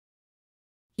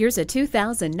Here's a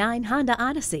 2009 Honda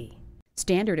Odyssey.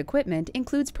 Standard equipment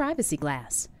includes privacy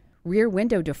glass, rear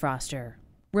window defroster,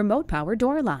 remote power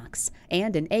door locks,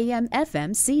 and an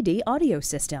AM/FM CD audio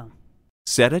system.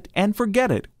 Set it and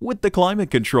forget it with the climate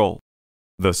control.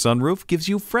 The sunroof gives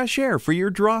you fresh air for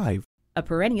your drive. A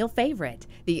perennial favorite,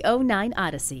 the '09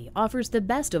 Odyssey offers the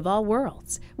best of all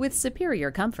worlds with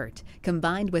superior comfort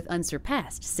combined with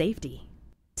unsurpassed safety.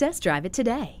 Test drive it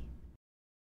today.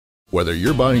 Whether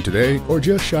you're buying today or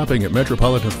just shopping at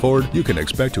Metropolitan Ford, you can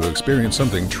expect to experience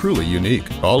something truly unique.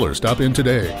 Call or stop in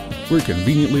today. We're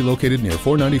conveniently located near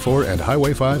 494 and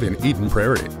Highway 5 in Eden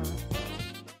Prairie.